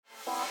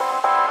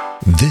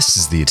This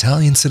is the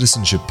Italian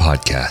Citizenship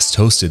Podcast,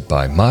 hosted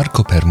by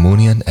Marco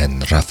Permunian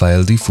and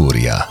Rafael Di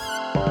Furia.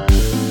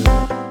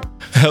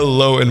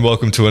 Hello and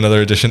welcome to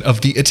another edition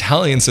of the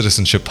Italian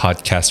Citizenship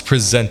Podcast,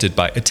 presented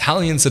by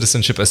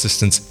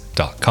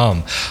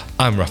Italiancitizenshipassistance.com.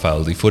 I'm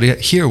Rafael Di Furia,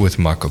 here with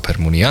Marco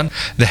Permunian,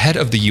 the head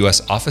of the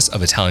U.S. Office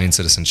of Italian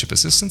Citizenship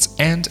Assistance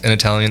and an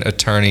Italian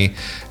attorney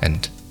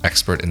and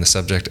expert in the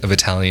subject of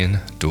Italian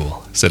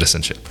dual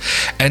citizenship.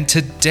 And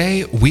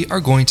today we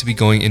are going to be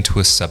going into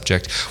a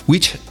subject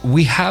which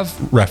we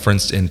have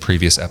referenced in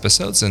previous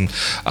episodes, and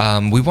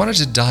we wanted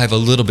to dive a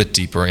little bit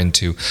deeper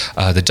into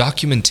the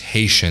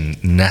documentation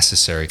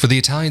necessary for the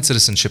Italian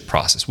citizenship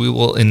process. We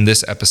will, in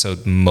this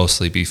episode,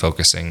 mostly be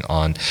focusing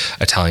on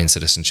Italian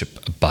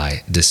citizenship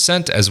by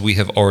descent, as we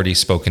have already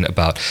spoken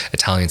about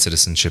Italian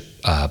citizenship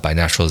by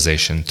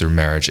naturalization through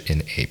marriage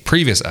in a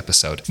previous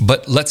episode.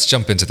 But let's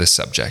jump into this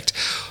subject.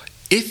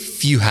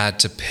 If you had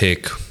to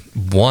pick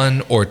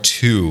one or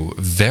two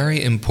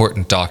very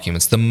important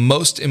documents, the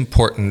most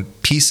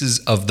important pieces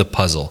of the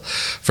puzzle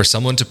for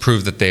someone to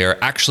prove that they are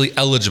actually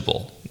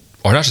eligible,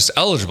 or not just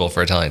eligible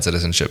for Italian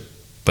citizenship,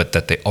 but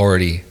that they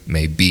already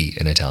may be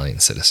an Italian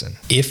citizen.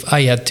 If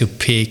I had to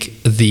pick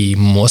the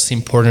most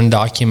important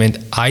document,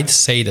 I'd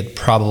say that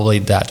probably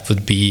that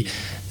would be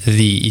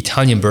the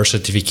Italian birth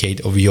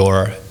certificate of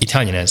your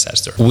Italian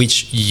ancestor,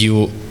 which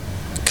you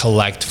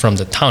collect from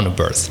the town of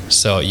birth.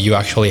 So you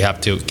actually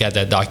have to get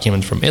that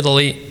document from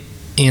Italy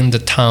in the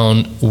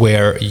town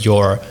where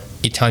your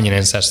Italian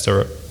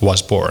ancestor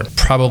was born.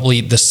 Probably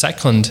the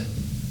second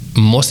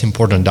most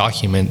important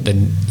document that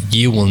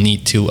you will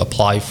need to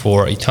apply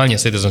for Italian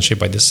citizenship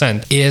by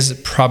descent is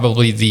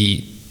probably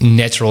the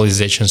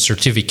naturalization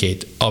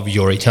certificate of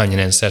your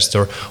Italian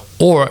ancestor,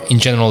 or in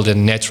general the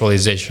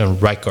naturalization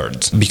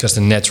records, because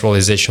the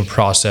naturalization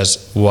process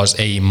was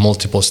a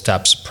multiple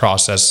steps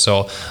process.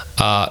 So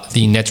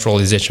the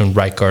naturalization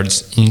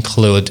records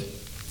include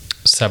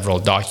several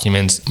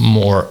documents,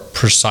 more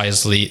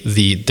precisely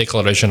the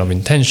declaration of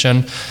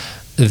intention,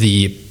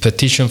 the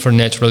petition for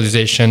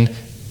naturalization,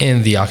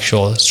 and the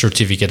actual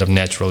certificate of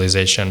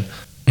naturalization.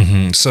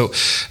 Mm-hmm. So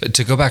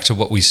to go back to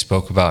what we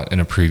spoke about in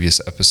a previous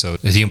episode,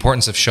 the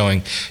importance of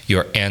showing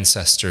your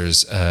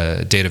ancestors'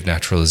 date of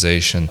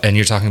naturalization, and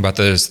you're talking about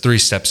there's 3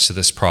 steps to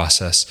this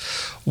process.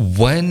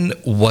 When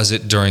was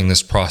it during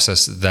this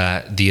process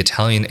that the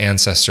Italian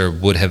ancestor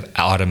would have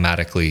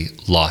automatically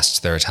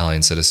lost their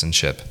Italian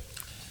citizenship?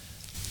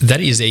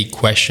 That is a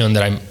question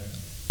that I'm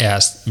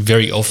asked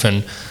very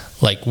often,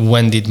 like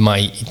when did my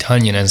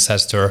Italian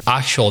ancestor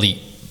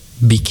actually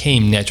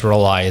became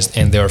naturalized,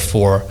 and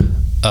therefore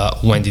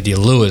when did he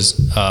lose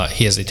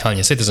his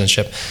Italian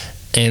citizenship?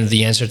 And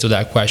the answer to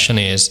that question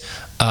is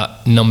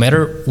no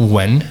matter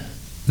when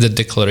the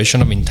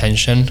declaration of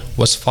intention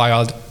was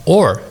filed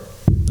or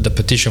the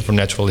petition for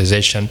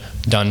naturalization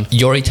done,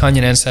 your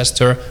Italian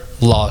ancestor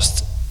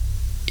lost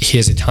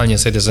his Italian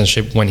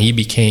citizenship when he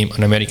became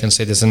an American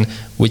citizen,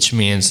 which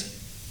means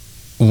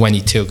when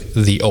he took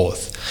the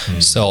oath.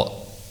 So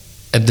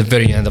at the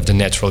very end of the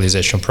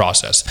naturalization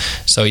process.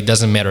 So it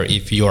doesn't matter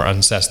if your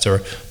ancestor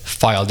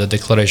filed the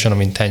declaration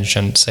of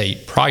intention, say,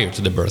 prior to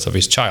the birth of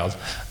his child.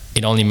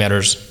 It only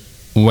matters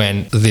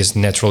when this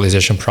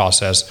naturalization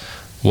process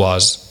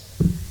was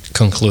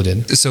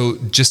concluded. So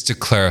just to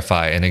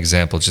clarify an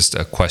example, just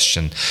a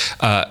question.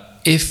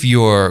 If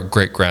your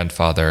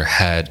great-grandfather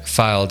had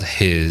filed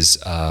his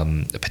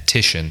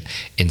petition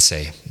in,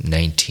 say,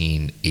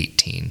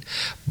 1918,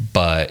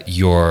 but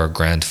your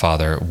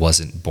grandfather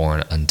wasn't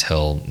born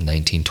until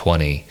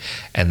 1920,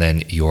 and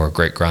then your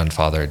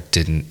great-grandfather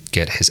didn't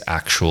get his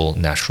actual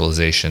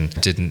naturalization,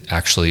 didn't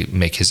actually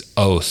make his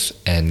oath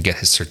and get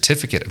his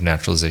certificate of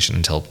naturalization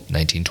until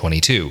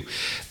 1922,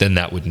 then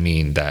that would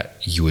mean that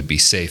you would be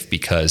safe,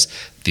 because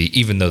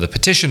even though the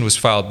petition was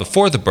filed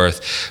before the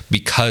birth,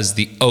 because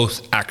the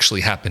oath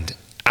actually happened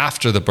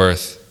after the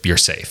birth, you're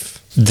safe.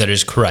 That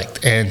is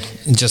correct. And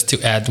just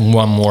to add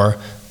one more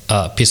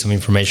piece of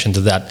information to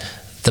that,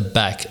 the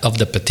back of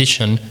the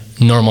petition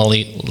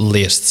normally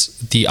lists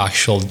the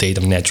actual date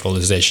of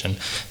naturalization.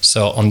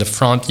 So on the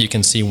front, you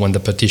can see when the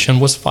petition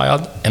was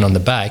filed, and on the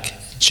back,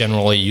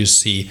 generally you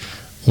see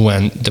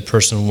when the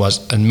person was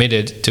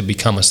admitted to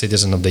become a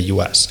citizen of the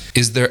U.S.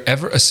 Is there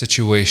ever a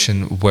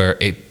situation where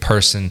a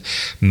person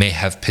may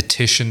have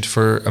petitioned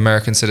for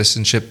American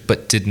citizenship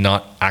but did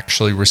not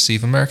actually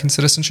receive American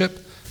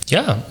citizenship?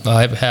 Yeah,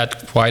 I've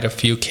had quite a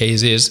few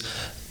cases,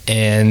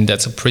 and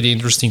that's a pretty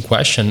interesting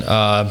question.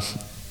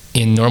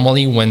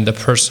 Normally, when the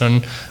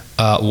person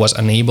was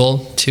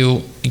unable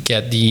to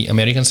get the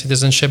American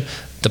citizenship,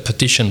 the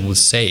petition would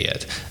say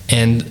it.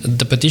 And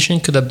the petition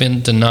could have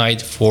been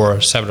denied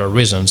for several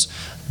reasons,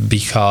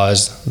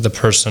 because the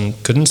person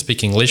couldn't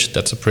speak English,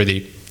 that's a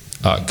pretty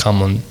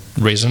common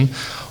reason,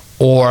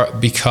 or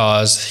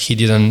because he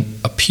didn't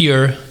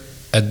appear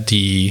at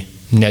the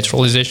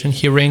naturalization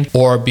hearing,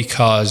 or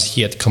because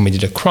he had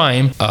committed a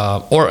crime,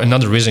 or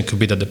another reason could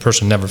be that the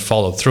person never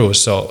followed through.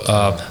 So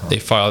they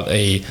filed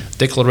a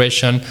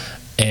declaration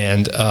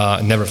and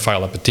never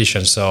filed a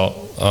petition.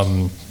 So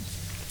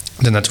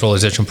the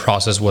naturalization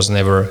process was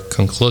never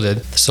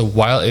concluded. So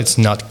while it's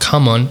not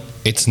common,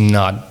 it's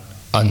not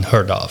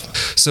unheard of.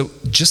 So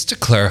just to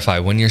clarify,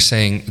 when you're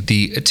saying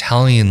the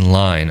Italian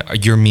line,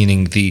 you're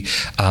meaning the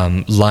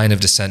line of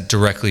descent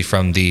directly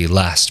from the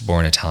last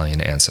born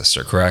Italian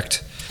ancestor,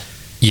 correct?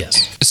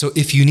 Yes. So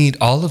if you need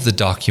all of the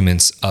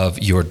documents of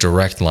your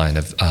direct line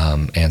of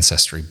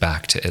ancestry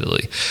back to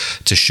Italy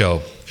to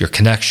show your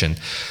connection,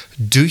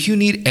 do you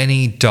need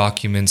any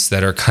documents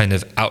that are kind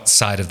of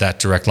outside of that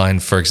direct line?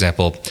 For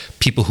example,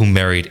 people who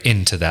married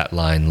into that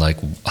line, like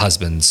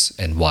husbands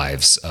and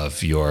wives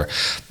of your,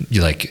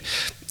 like,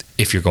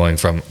 if you're going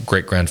from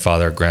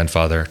great-grandfather,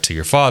 grandfather to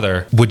your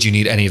father, would you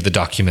need any of the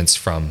documents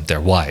from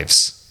their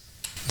wives?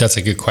 That's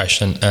a good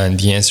question. And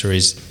the answer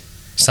is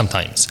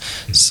sometimes.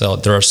 So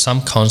there are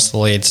some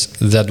consulates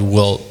that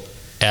will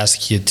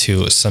ask you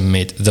to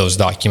submit those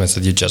documents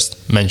that you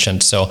just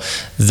mentioned. So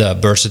the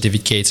birth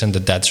certificates and the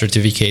death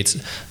certificates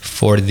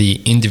for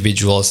the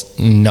individuals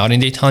not in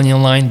the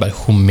Italian line, but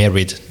who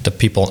married the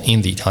people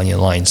in the Italian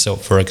line. So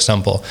for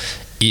example,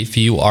 if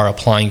you are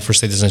applying for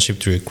citizenship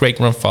through your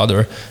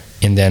great-grandfather,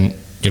 and then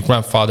your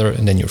grandfather,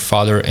 and then your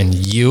father, and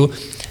you,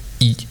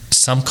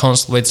 some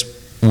consulates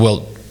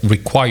will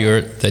require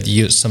that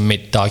you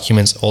submit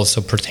documents also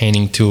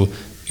pertaining to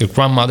your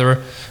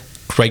grandmother,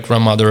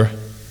 great-grandmother,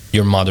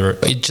 your mother.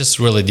 It just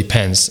really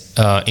depends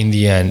in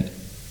the end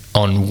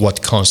on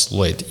what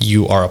consulate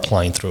you are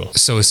applying through.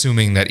 So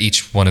assuming that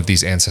each one of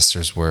these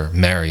ancestors were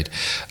married,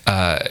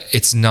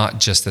 it's not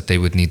just that they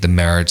would need the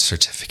marriage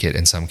certificate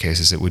in some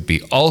cases, it would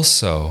be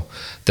also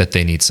that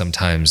they need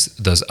sometimes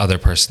those other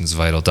person's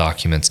vital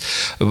documents.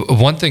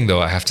 One thing,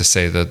 though, I have to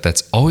say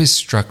that's always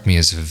struck me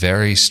as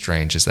very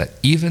strange is that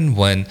even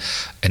when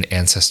an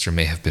ancestor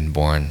may have been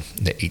born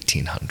in the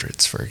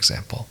 1800s, for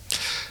example,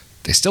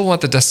 they still want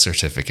the death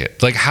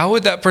certificate. Like, how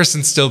would that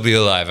person still be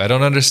alive? I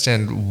don't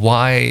understand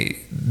why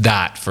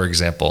that, for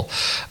example,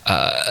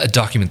 a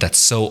document that's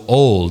so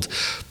old,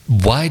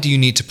 why do you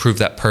need to prove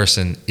that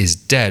person is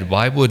dead?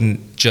 Why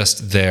wouldn't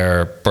just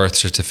their birth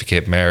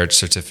certificate, marriage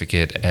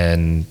certificate,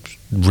 and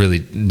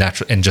really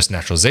just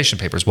naturalization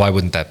papers, why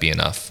wouldn't that be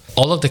enough?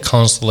 All of the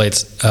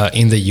consulates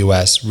in the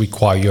US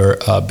require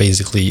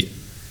basically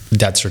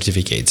death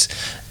certificates.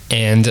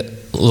 And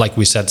like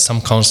we said,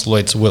 some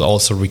consulates will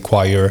also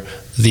require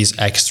these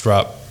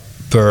extra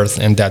birth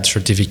and death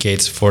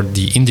certificates for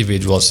the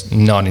individuals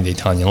not in the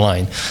Italian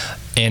line.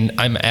 And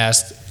I'm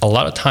asked a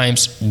lot of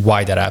times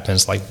why that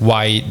happens, like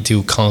why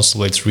do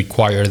consulates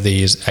require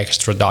these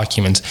extra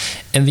documents?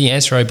 And the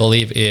answer, I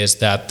believe, is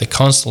that the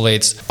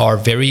consulates are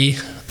very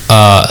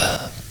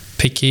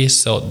picky,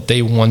 so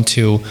they want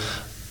to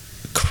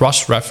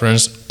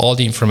cross-reference all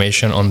the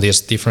information on these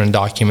different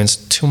documents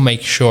to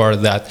make sure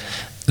that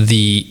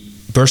the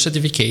birth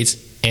certificates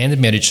and the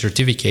marriage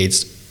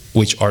certificates,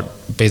 which are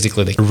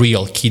basically the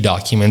real key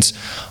documents,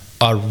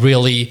 are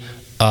really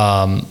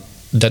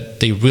that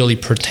they really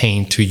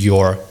pertain to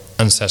your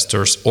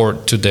ancestors or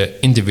to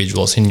the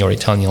individuals in your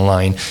Italian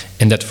line,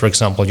 and that, for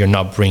example, you're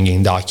not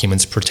bringing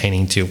documents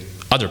pertaining to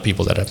other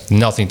people that have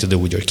nothing to do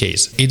with your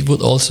case. It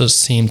would also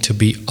seem to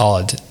be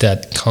odd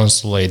that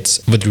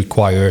consulates would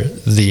require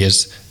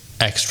these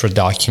extra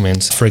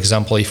documents. For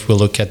example, if we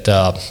look at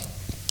the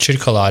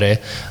circolare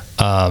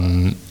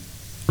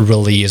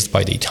released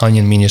by the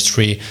Italian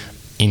ministry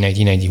in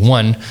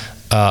 1991,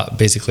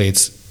 basically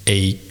it's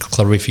a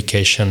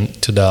clarification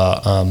to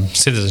the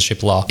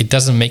citizenship law. It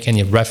doesn't make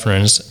any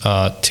reference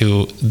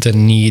to the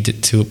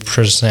need to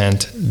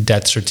present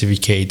that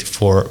certificate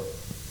for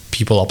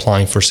people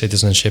applying for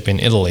citizenship in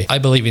Italy. I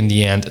believe in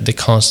the end,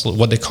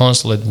 what the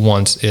consulate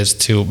wants is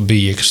to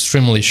be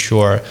extremely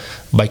sure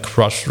by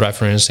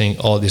cross-referencing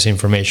all this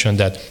information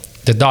that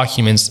the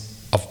documents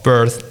of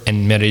birth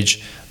and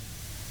marriage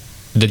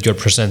that you're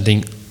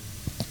presenting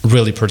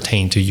really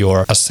pertain to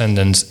your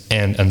ascendants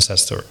and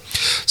ancestor.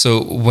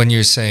 So when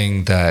you're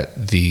saying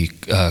that the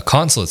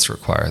consulates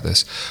require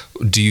this,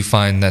 do you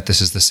find that this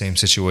is the same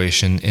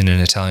situation in an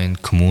Italian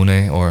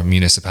comune or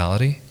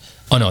municipality?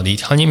 Oh no, the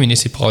Italian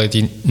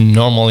municipality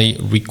normally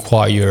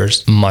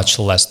requires much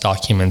less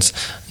documents.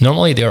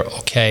 Normally they're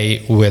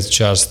okay with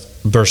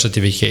just birth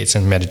certificates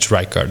and marriage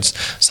records.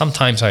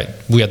 Sometimes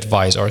we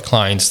advise our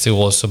clients to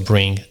also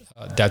bring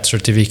death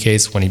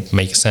certificates when it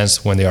makes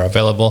sense, when they are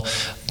available.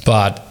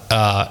 But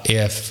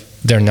if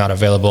they're not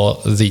available,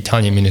 the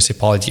Italian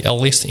municipality, at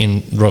least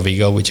in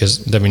Rovigo, which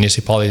is the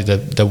municipality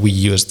that we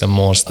use the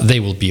most, they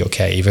will be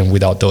okay even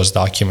without those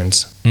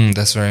documents.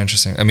 That's very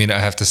interesting. I mean, I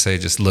have to say,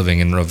 just living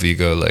in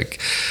Rovigo,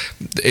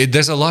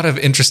 there's a lot of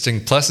interesting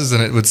pluses,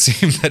 and it would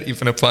seem that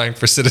even applying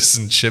for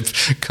citizenship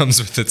comes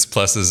with its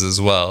pluses as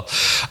well.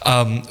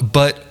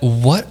 But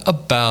what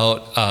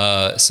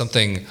about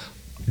something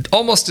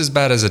almost as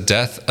bad as a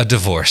death, a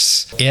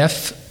divorce?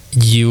 If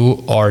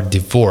you are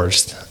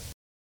divorced,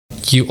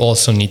 you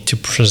also need to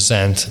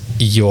present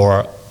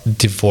your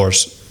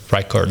divorce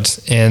records.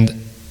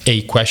 And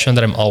a question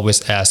that I'm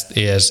always asked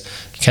is,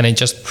 can I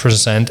just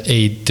present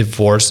a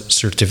divorce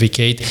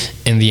certificate?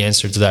 And the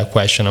answer to that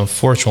question,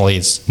 unfortunately,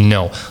 is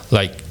no.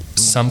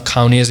 some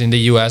counties in the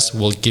U.S.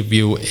 will give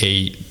you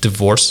a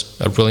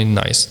really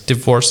nice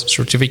divorce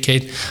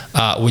certificate,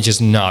 which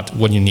is not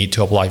what you need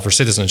to apply for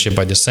citizenship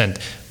by descent.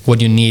 What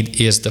you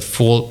need is the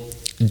full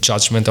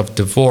judgment of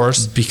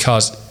divorce,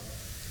 because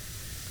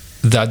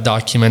that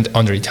document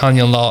under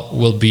Italian law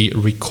will be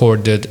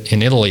recorded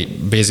in Italy.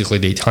 Basically,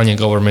 the Italian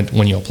government,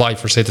 when you apply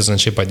for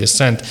citizenship by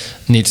descent,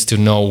 needs to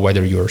know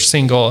whether you're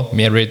single,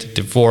 married,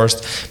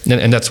 divorced,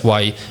 and that's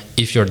why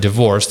if you're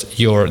divorced,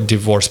 your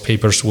divorce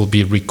papers will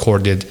be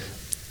recorded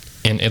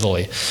in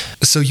Italy.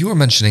 So you were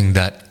mentioning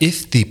that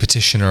if the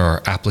petitioner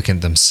or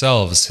applicant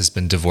themselves has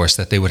been divorced,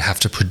 that they would have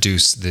to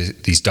produce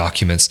these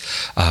documents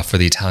for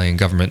the Italian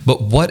government.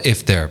 But what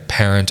if their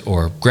parent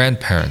or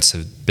grandparents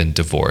have been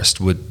divorced?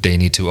 Would they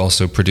need to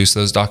also produce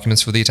those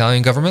documents for the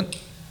Italian government?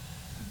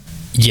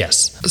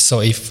 Yes.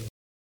 So if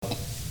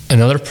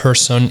another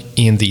person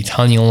in the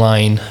Italian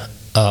line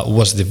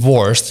was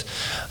divorced,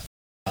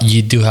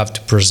 you do have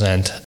to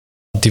present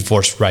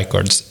divorce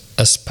records,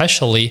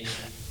 especially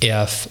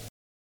if,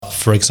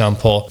 for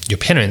example, your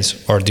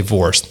parents are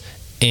divorced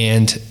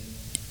and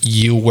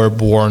you were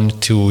born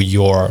to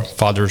your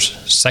father's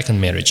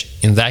second marriage.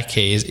 In that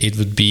case, it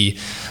would be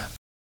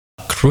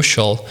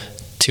crucial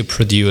to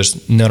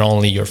produce not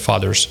only your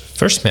father's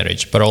first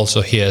marriage, but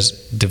also his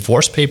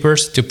divorce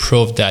papers to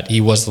prove that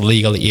he was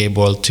legally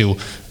able to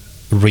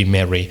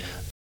remarry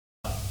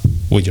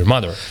with your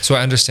mother. So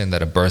I understand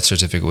that a birth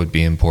certificate would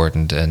be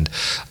important, and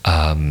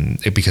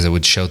because it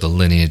would show the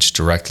lineage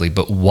directly.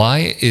 But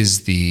why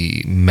is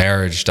the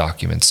marriage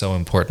document so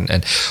important,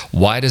 and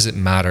why does it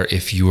matter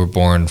if you were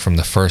born from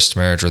the first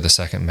marriage or the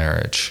second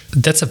marriage?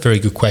 That's a very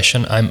good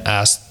question. I'm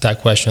asked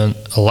that question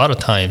a lot of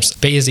times.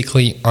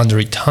 Basically, under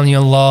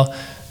Italian law,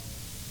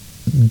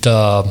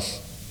 the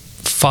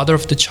father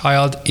of the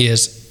child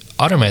is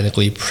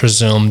automatically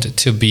presumed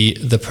to be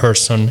the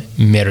person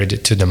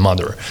married to the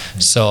mother.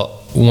 So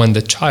when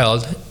the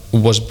child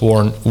was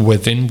born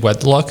within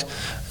wedlock,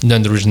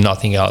 then there is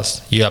nothing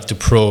else you have to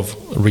prove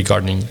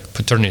regarding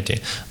paternity.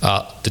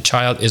 The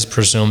child is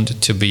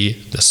presumed to be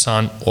the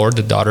son or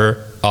the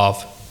daughter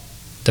of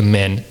the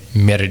man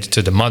married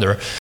to the mother.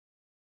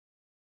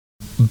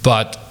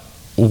 But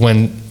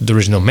when there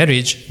is no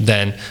marriage,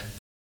 then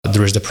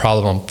there is the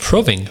problem of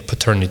proving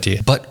paternity.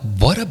 But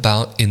what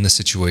about in the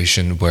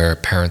situation where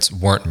parents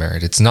weren't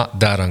married? It's not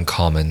that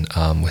uncommon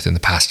within the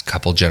past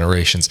couple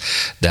generations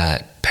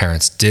that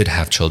parents did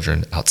have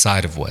children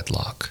outside of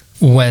wedlock.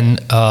 When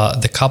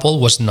the couple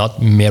was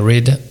not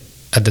married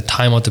at the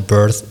time of the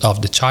birth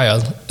of the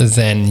child,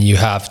 then you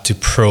have to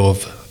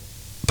prove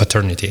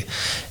paternity.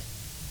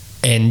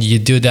 And you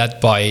do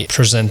that by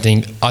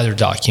presenting other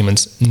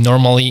documents,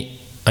 normally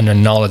an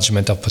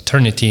acknowledgement of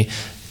paternity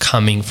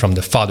coming from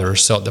the father.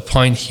 So the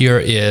point here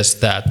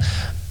is that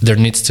there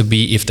needs to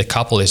be, if the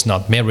couple is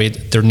not married,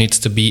 there needs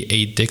to be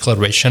a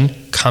declaration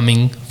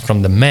coming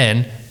from the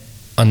man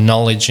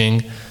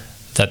acknowledging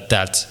that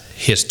that's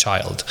his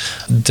child.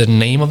 The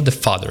name of the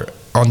father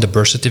on the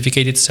birth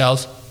certificate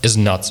itself is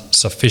not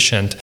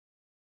sufficient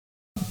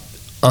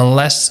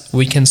unless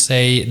we can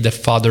say the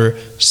father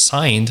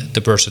signed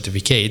the birth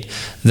certificate.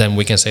 Then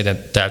we can say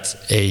that that's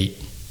a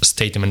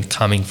statement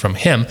coming from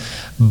him,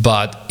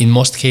 but in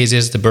most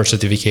cases the birth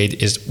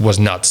certificate was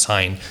not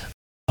signed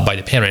by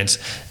the parents,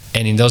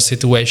 and in those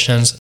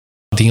situations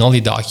the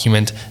only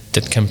document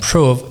that can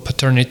prove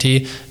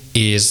paternity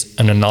is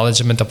an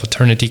acknowledgement of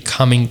paternity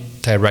coming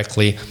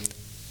directly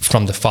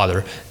from the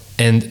father.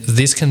 And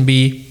this can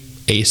be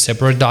a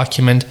separate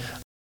document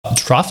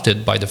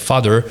drafted by the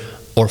father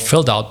or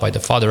filled out by the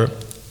father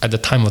at the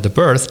time of the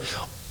birth,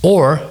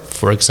 or,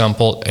 for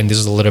example, and this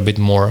is a little bit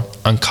more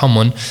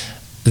uncommon,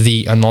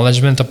 the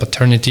acknowledgement of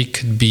paternity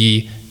could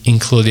be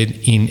included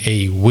in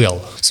a will.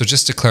 So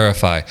just to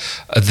clarify,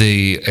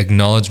 the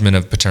acknowledgement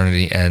of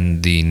paternity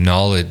and the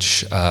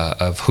knowledge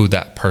of who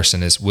that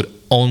person is would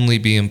only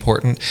be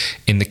important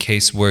in the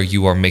case where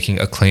you are making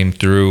a claim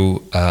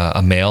through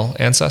a male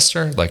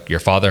ancestor, like your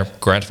father,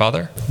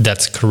 grandfather?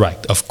 That's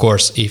correct. Of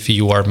course, if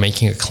you are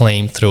making a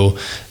claim through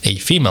a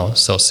female,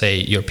 so say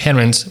your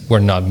parents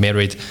were not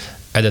married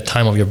at the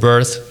time of your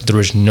birth, there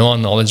is no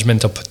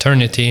acknowledgement of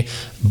paternity,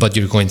 but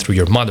you're going through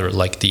your mother,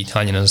 like the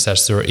Italian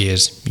ancestor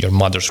is your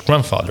mother's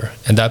grandfather.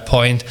 At that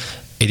point,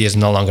 it is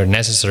no longer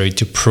necessary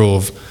to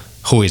prove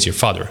who is your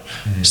father.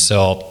 Mm-hmm.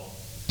 So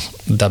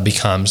that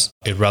becomes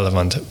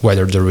irrelevant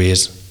whether there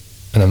is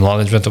an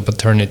acknowledgement of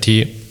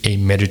paternity, a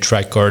marriage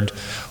record,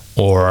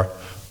 or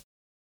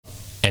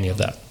any of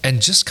that.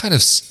 And just kind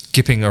of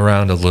skipping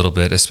around a little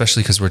bit,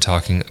 especially because we're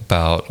talking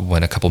about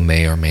when a couple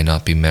may or may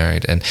not be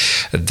married, and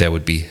there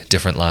would be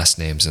different last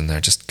names in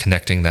there, just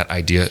connecting that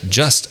idea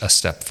just a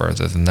step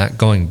further than that,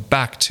 going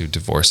back to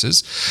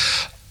divorces.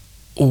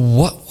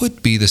 What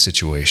would be the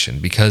situation?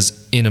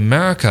 Because in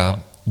America,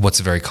 what's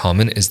very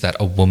common is that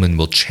a woman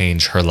will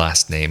change her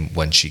last name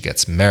when she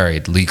gets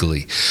married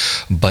legally.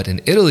 But in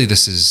Italy,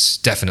 this is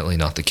definitely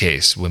not the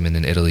case. Women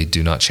in Italy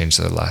do not change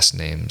their last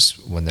names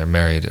when they're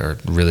married or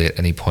really at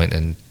any point,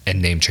 and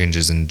name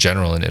changes in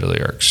general in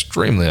Italy are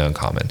extremely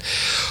uncommon.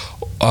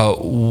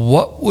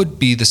 What would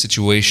be the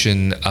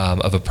situation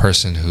of a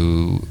person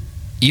who,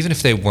 even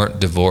if they weren't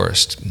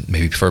divorced,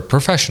 maybe for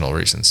professional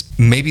reasons,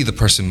 maybe the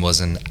person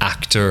was an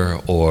actor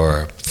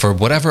or for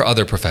whatever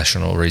other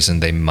professional reason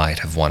they might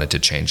have wanted to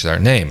change their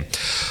name,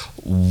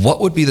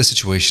 what would be the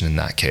situation in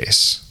that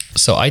case?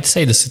 So I'd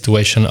say the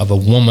situation of a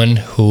woman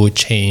who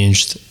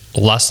changed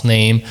last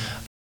name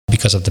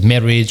because of the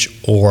marriage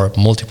or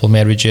multiple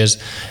marriages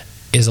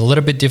is a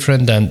little bit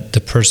different than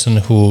the person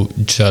who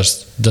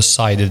just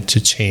decided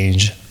to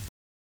change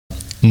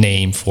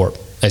name for,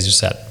 as you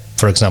said,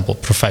 for example,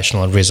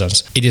 professional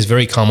reasons. It is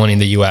very common in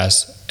the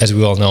US, as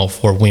we all know,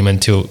 for women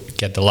to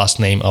get the last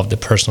name of the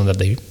person that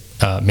they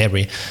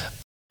marry,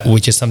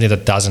 which is something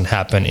that doesn't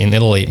happen in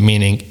Italy,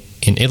 meaning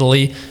in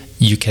Italy,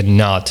 you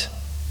cannot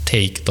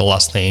take the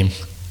last name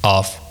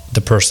of the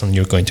person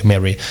you're going to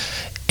marry.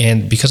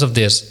 And because of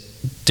this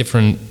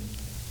difference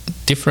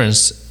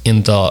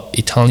in the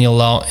Italian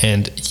law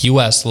and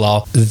US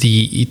law,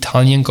 the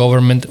Italian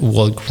government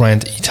will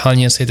grant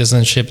Italian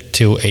citizenship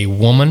to a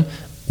woman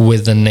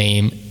with the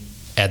name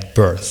at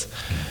birth.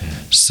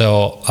 Mm-hmm.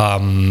 So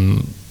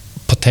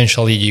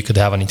potentially you could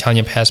have an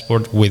Italian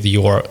passport with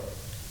your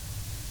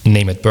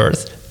name at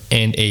birth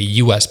and a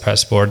US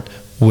passport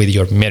with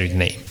your married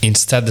name.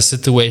 Instead, the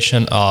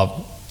situation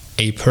of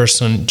a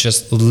person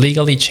just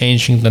legally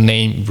changing the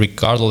name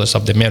regardless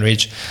of the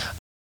marriage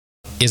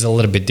is a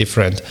little bit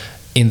different.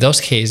 In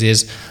those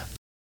cases,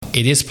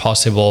 it is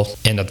possible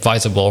and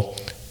advisable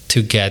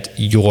to get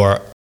your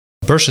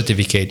birth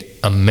certificate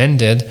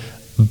amended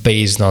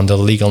based on the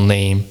legal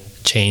name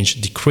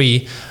change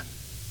decree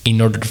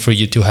in order for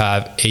you to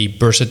have a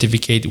birth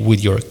certificate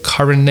with your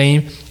current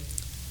name.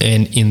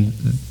 And in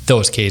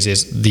those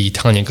cases, the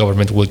Italian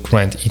government will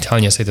grant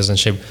Italian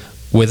citizenship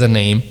with a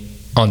name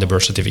on the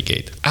birth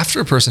certificate. After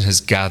a person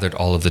has gathered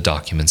all of the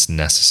documents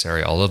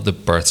necessary, all of the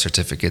birth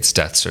certificates,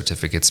 death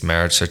certificates,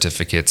 marriage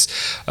certificates,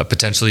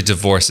 potentially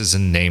divorces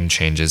and name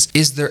changes,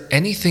 is there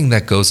anything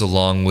that goes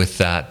along with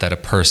that a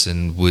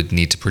person would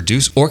need to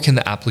produce, or can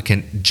the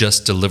applicant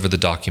just deliver the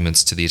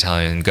documents to the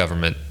Italian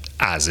government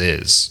as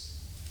is?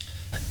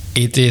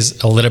 It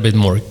is a little bit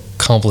more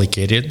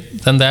complicated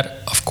than that,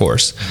 of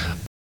course.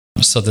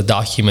 So the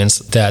documents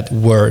that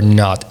were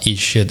not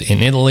issued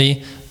in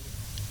Italy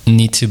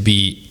need to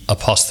be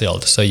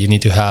apostilled. So you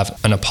need to have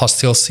an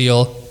apostille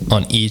seal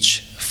on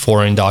each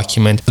foreign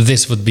document.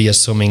 This would be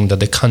assuming that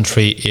the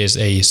country is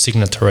a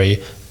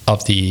signatory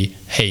of the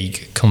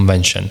Hague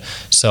Convention.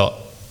 So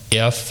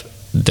if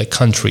the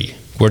country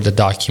where the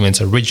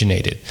documents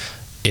originated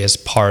is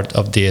part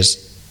of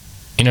this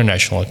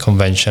international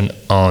convention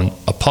on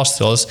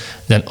apostilles,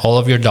 then all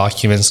of your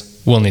documents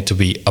will need to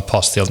be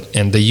apostilled,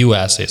 and the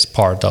US is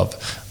part of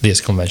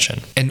this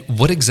convention. And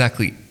what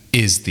exactly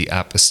is the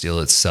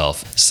apostille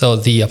itself? So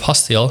the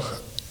apostille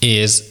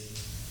is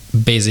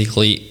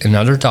basically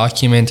another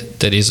document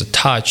that is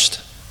attached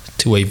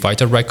to a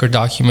vital record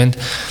document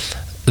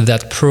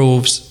that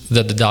proves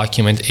that the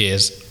document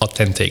is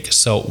authentic.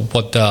 So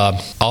what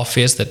the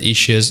office that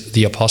issues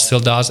the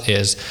apostille does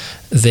is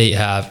they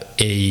have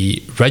a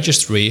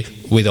registry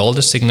with all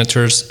the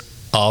signatures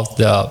of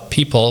the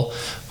people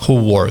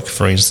who work,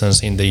 for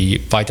instance, in the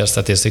vital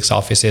statistics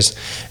offices.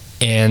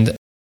 And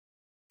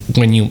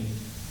when you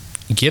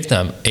give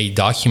them a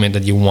document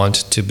that you want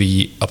to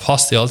be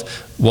apostilled,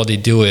 what they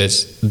do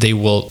is they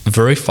will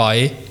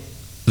verify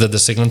that the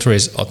signature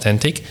is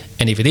authentic,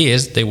 and if it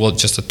is, they will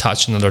just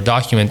attach another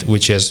document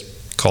which is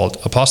called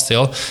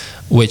apostille,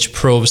 which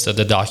proves that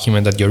the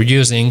document that you're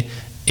using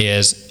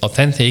is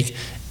authentic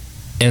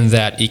and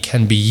that it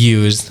can be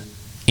used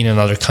in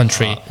another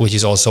country which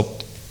is also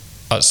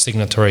a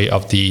signatory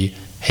of the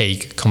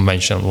Hague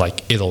Convention,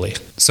 like Italy.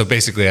 So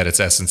basically, at its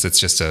essence, it's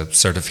just a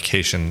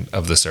certification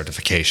of the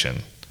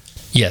certification.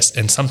 Yes,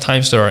 and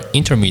sometimes there are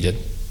intermediate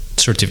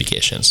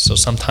certifications. So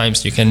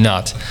sometimes you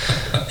cannot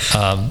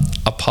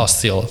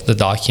apostille the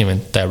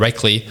document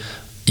directly.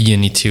 You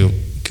need to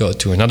go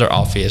to another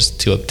office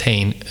to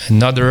obtain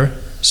another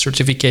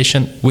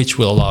certification, which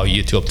will allow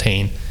you to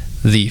obtain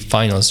the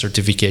final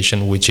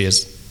certification, which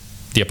is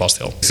the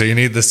apostille. So you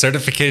need the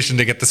certification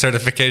to get the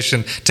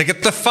certification to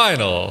get the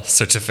final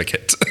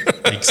certificate.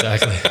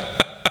 Exactly.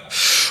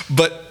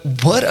 But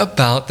what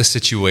about the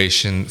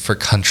situation for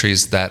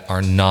countries that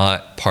are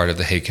not part of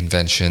the Hague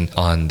Convention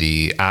on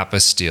the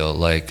apostille?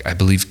 Like, I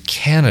believe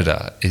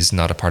Canada is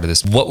not a part of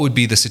this. What would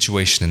be the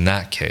situation in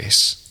that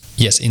case?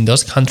 Yes, in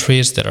those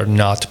countries that are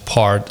not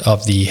part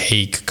of the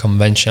Hague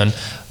Convention,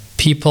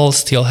 people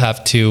still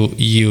have to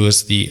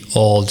use the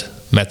old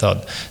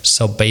method.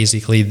 So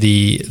basically,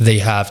 they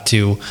have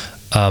to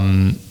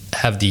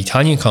have the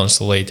Italian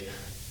consulate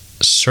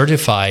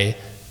certify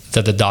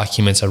that the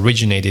documents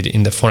originated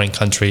in the foreign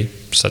country,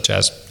 such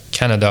as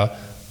Canada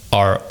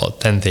are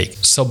authentic.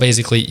 So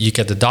basically, you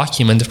get the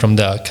document from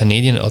the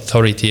Canadian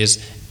authorities,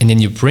 and then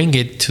you bring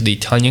it to the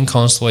Italian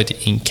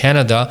consulate in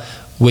Canada,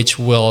 which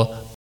will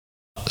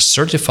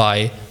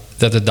certify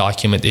that the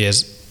document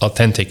is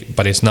authentic.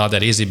 But it's not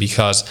that easy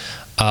because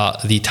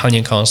the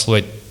Italian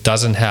consulate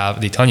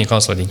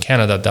in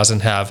Canada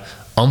doesn't have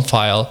on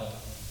file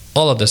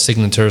all of the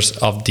signatures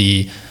of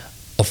the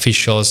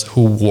officials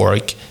who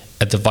work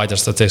at the vital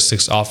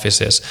statistics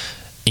offices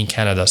in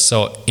Canada.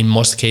 So in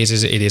most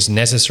cases, it is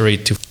necessary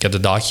to get the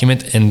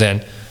document and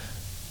then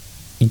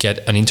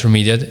get an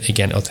intermediate,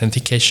 again,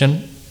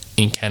 authentication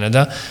in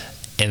Canada,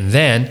 and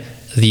then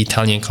the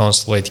Italian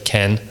consulate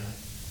can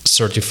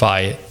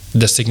certify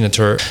the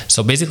signature.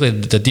 So basically,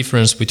 the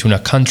difference between a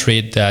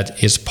country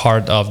that is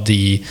part of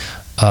the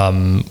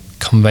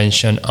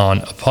Convention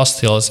on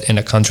Apostilles and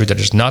a country that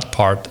is not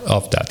part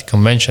of that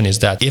convention is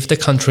that if the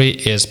country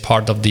is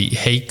part of the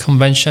Hague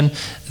Convention,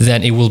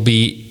 then it will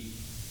be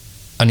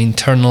an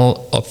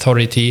internal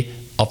authority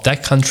of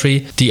that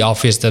country, the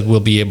office that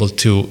will be able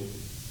to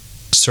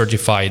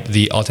certify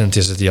the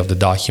authenticity of the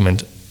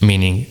document,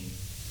 meaning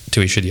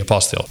to issue the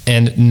apostille.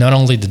 And not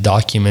only the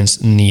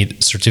documents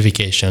need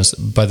certifications,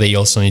 but they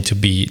also need to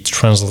be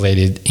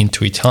translated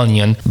into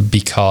Italian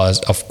because,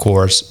 of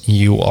course,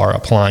 you are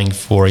applying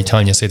for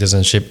Italian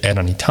citizenship at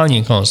an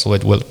Italian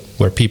consulate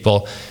where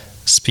people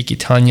speak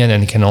Italian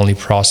and can only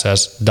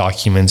process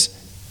documents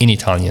in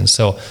Italian.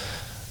 So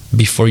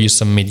before you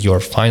submit your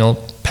final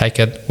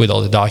packet with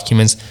all the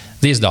documents,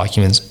 these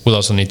documents will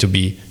also need to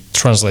be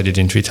translated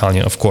into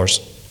Italian. Of course,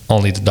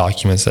 only the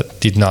documents that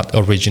did not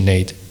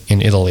originate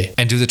in Italy.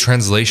 And do the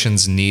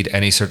translations need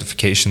any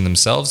certification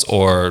themselves,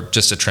 or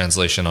just a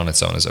translation on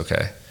its own is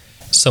okay?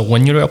 So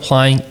when you're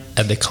applying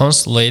at the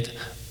consulate,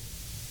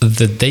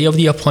 the day of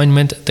the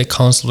appointment, the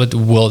consulate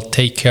will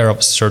take care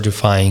of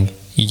certifying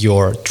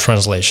your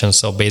translation.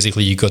 So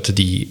basically, you go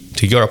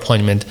to your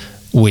appointment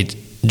with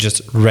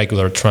just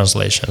regular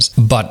translations.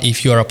 But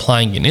if you are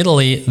applying in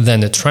Italy, then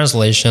the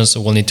translations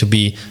will need to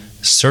be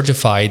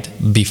certified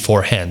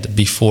beforehand,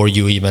 before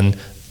you even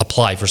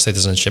apply for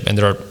citizenship. And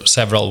there are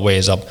several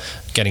ways of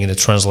getting the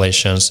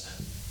translations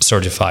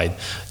certified.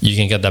 You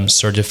can get them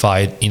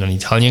certified in an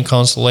Italian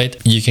consulate.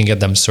 You can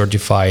get them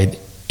certified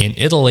in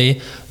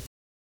Italy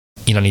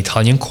in an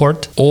Italian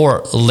court.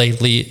 Or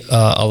lately,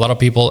 a lot of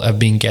people have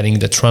been getting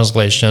the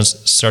translations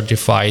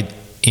certified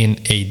in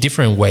a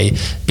different way.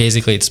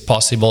 Basically, it's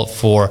possible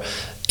for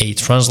a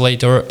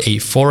translator, a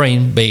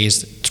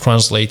foreign-based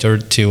translator,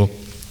 to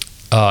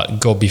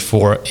go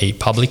before a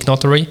public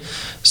notary,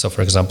 so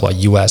for example a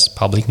US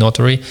public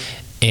notary,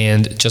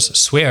 and just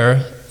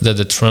swear that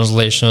the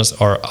translations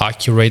are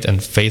accurate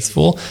and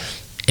faithful,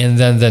 and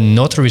then the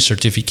notary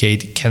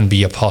certificate can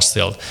be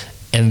apostilled,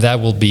 and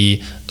that will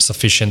be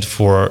sufficient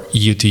for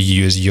you to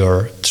use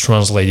your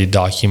translated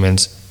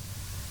documents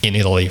in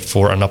Italy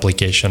for an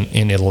application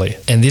in Italy.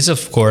 And this,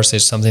 of course,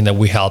 is something that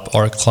we help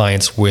our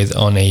clients with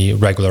on a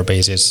regular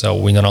basis. So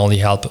we not only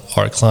help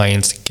our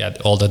clients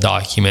get all the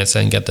documents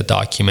and get the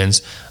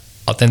documents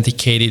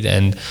authenticated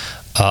and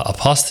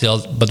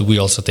apostilled, but we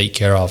also take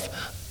care of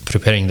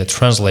preparing the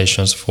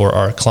translations for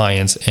our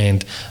clients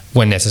and,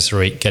 when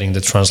necessary, getting the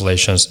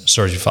translations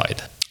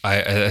certified.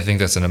 I think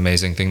that's an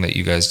amazing thing that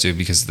you guys do,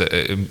 because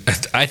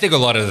I think a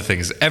lot of the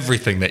things,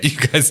 everything that you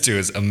guys do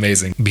is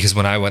amazing. Because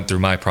when I went through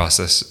my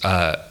process,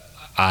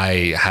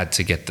 I had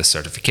to get the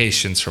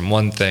certifications from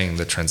one thing,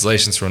 the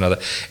translations from another.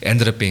 It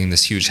ended up being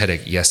this huge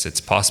headache. Yes,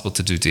 it's possible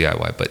to do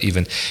DIY, but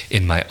even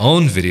in my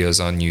own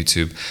videos on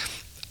YouTube,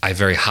 I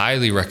very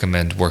highly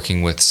recommend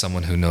working with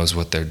someone who knows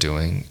what they're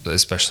doing,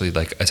 especially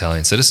like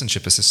Italian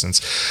citizenship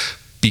assistants,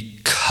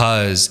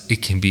 because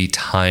it can be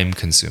time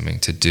consuming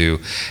to do,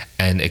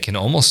 and it can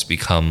almost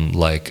become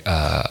like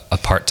a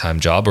part-time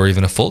job or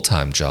even a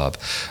full-time job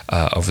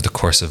over the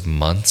course of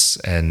months.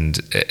 And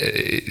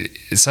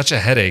it's such a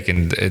headache,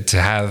 and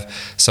to have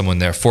someone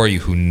there for you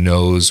who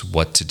knows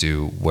what to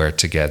do, where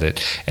to get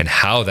it, and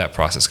how that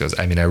process goes.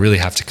 I mean, I really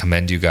have to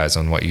commend you guys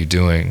on what you're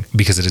doing,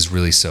 because it is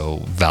really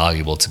so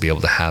valuable to be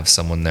able to have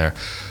someone there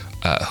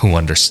who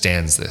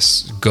understands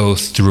this, go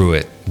through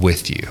it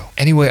with you.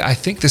 Anyway, I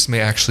think this may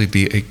actually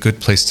be a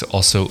good place to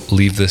also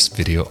leave this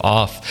video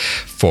off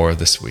for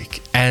this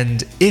week.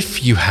 And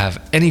if you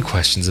have any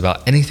questions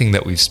about anything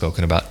that we've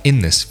spoken about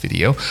in this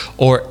video,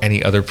 or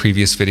any other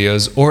previous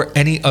videos, or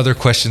any other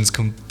questions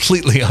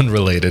completely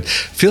unrelated,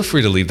 feel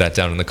free to leave that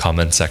down in the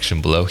comment section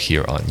below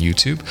here on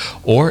YouTube.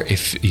 Or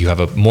if you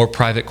have a more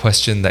private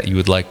question that you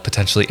would like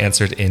potentially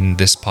answered in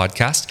this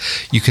podcast,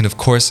 you can of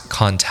course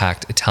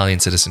contact Italian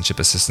Citizenship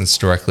Assistance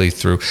directly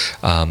through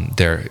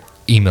their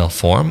email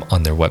form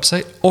on their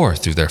website or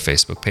through their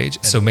Facebook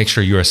page. So make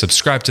sure you are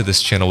subscribed to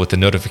this channel with the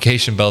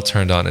notification bell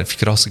turned on. And if you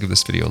could also give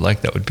this video a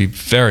like, that would be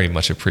very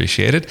much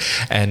appreciated.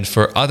 And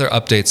for other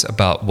updates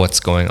about what's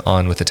going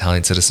on with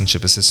Italian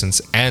Citizenship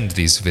Assistance and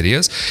these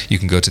videos, you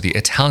can go to the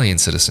Italian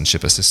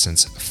Citizenship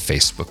Assistance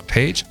Facebook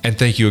page. And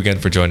thank you again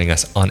for joining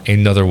us on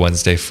another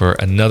Wednesday for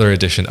another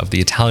edition of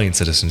the Italian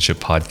Citizenship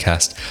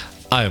Podcast.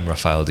 I am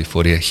Rafael Di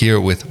Furia here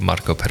with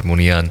Marco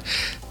Permunian.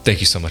 Thank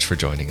you so much for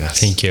joining us.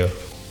 Thank you.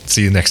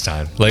 See you next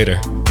time.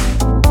 Later.